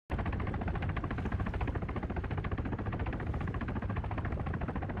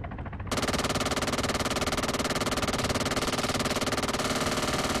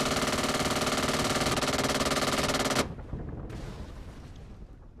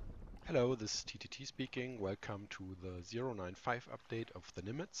Hello, this is TTT speaking. Welcome to the 095 update of the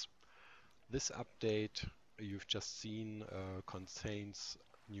Nimitz. This update you've just seen contains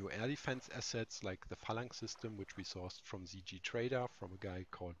new air defense assets like the Phalanx system, which we sourced from ZG Trader from a guy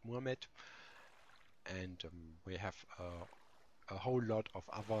called Mohammed. And we have a whole lot of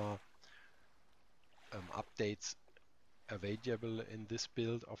other updates available in this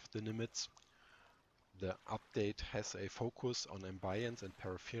build of the Nimitz. The update has a focus on ambience and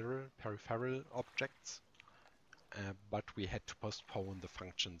peripheral objects, but we had to postpone the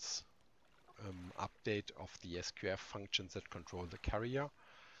functions update of the SQF functions that control the carrier.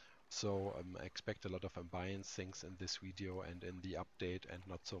 So I expect a lot of ambience things in this video and in the update, and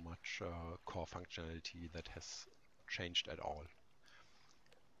not so much core functionality that has changed at all.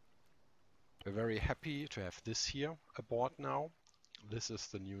 We're very happy to have this here aboard now. This is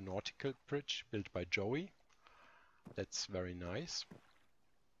the new nautical bridge built by Joey. That's very nice.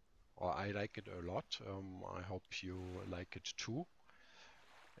 Or I like it a lot. I hope you like it too.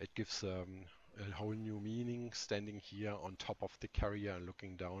 It gives a whole new meaning standing here on top of the carrier and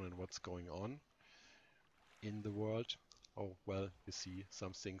looking down at what's going on in the world. Oh, well, you see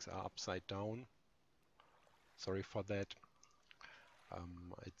some things are upside down. Sorry for that.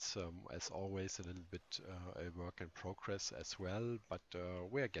 It's as always a little bit a work in progress as well, but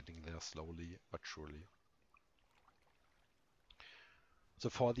we're getting there slowly but surely. So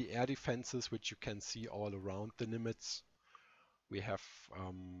for the air defenses, which you can see all around the Nimitz, we have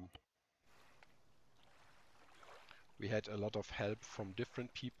we had a lot of help from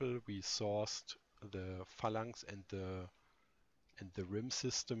different people. We sourced the Phalanx and the RIM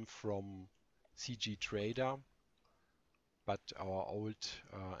system from CG Trader, but our old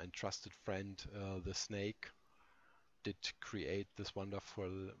and trusted friend the Snake did create this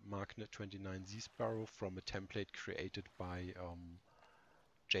wonderful Marknet 29Z Sparrow from a template created by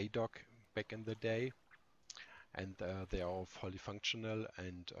JDoc back in the day, and they are all fully functional,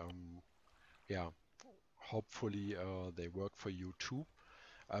 and yeah, hopefully they work for you too.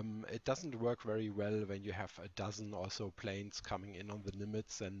 It doesn't work very well when you have a dozen or so planes coming in on the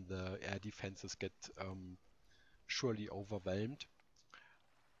Nimitz, and the air defenses get surely overwhelmed.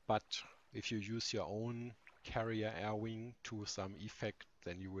 But if you use your own carrier air wing to some effect,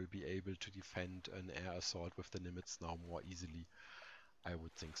 then you will be able to defend an air assault with the Nimitz now more easily. I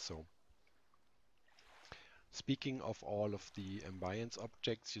would think so. Speaking of all of the ambience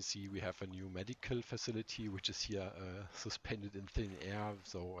objects, you see we have a new medical facility, which is here suspended in thin air.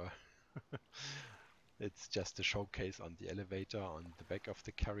 So it's just a showcase on the elevator on the back of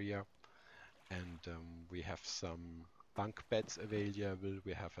the carrier. And we have some bunk beds available.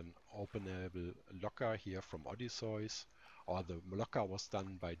 We have an openable locker here from Odysseus. Or the locker was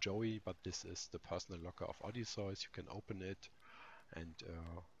done by Joey, but this is the personal locker of Odysseus. You can open it, and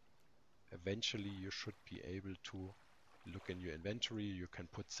eventually you should be able to look in your inventory. You can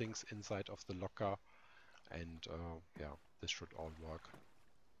put things inside of the locker, and yeah, this should all work.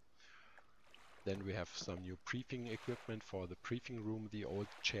 Then we have some new briefing equipment for the briefing room. The old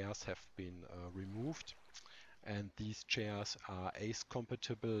chairs have been removed, and these chairs are ACE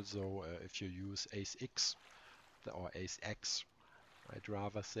compatible, so if you use ACE X or ACE X, I'd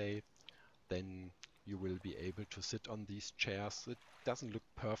rather say, then you will be able to sit on these chairs. It doesn't look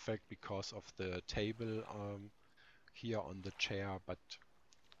perfect because of the table here on the chair, but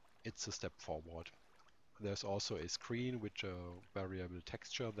it's a step forward. There's also a screen with a variable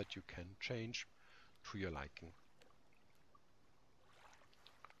texture that you can change to your liking.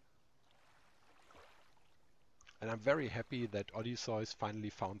 And I'm very happy that Odysseus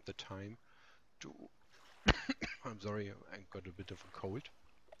finally found the time to I'm sorry, I got a bit of a cold.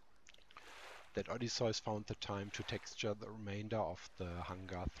 That Odysseus found the time to texture the remainder of the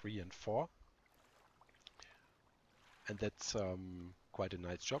hangar 3 and 4. And that's quite a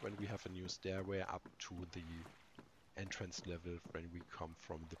nice job, and we have a new stairway up to the entrance level when we come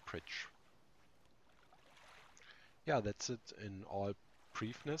from the bridge. Yeah, that's it in all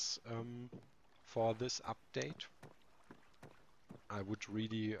briefness for this update. I would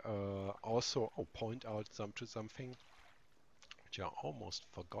really also point out something which I almost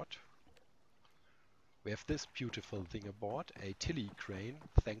forgot. We have this beautiful thing aboard, a Tilly crane,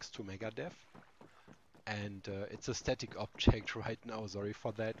 thanks to Megadev. And it's a static object right now, sorry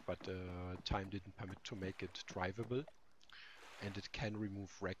for that, but time didn't permit to make it drivable. And it can remove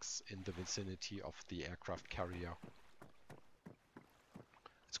wrecks in the vicinity of the aircraft carrier.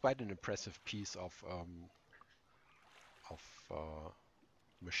 It's quite an impressive piece of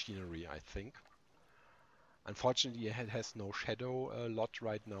machinery, I think. Unfortunately, it has no shadow lot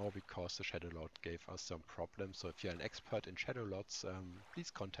right now because the shadow lot gave us some problems. So if you're an expert in shadow lots, please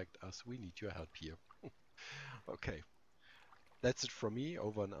contact us. We need your help here. Okay, that's it from me.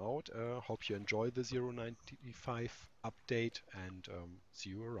 Over and out. Hope you enjoy the 095 update and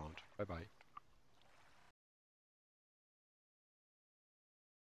see you around. Bye bye.